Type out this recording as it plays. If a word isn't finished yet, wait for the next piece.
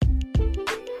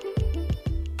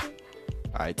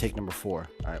Alright, take number 4.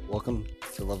 Alright, welcome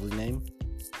to Lovely Name.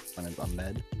 My name's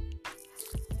Ahmed.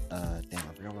 Damn,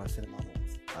 I forgot what I said in the other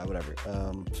ones.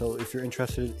 Whatever. So if you're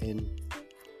interested in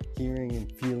hearing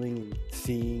and feeling and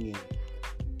seeing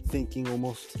and thinking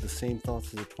almost the same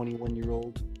thoughts as a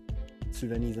 21-year-old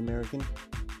Sudanese American,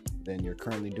 then you're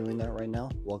currently doing that right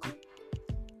now. Welcome.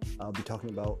 I'll be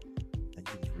talking about... I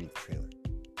need to read the trailer.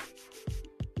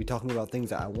 Be talking about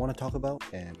things that I want to talk about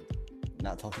and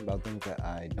not talking about things that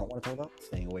I don't want to talk about,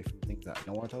 staying away from things that I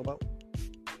don't want to talk about.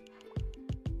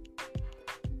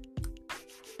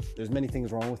 There's many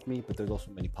things wrong with me, but there's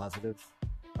also many positives,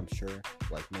 I'm sure,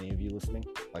 like many of you listening,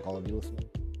 like all of you listening.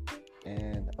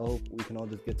 And I hope we can all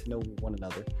just get to know one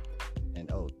another.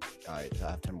 And alright, so I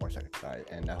have 10 more seconds. Alright,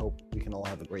 and I hope we can all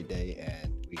have a great day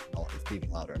and we can all, it's beating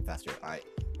louder and faster. Alright,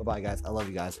 bye-bye guys. I love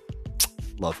you guys.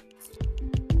 Love.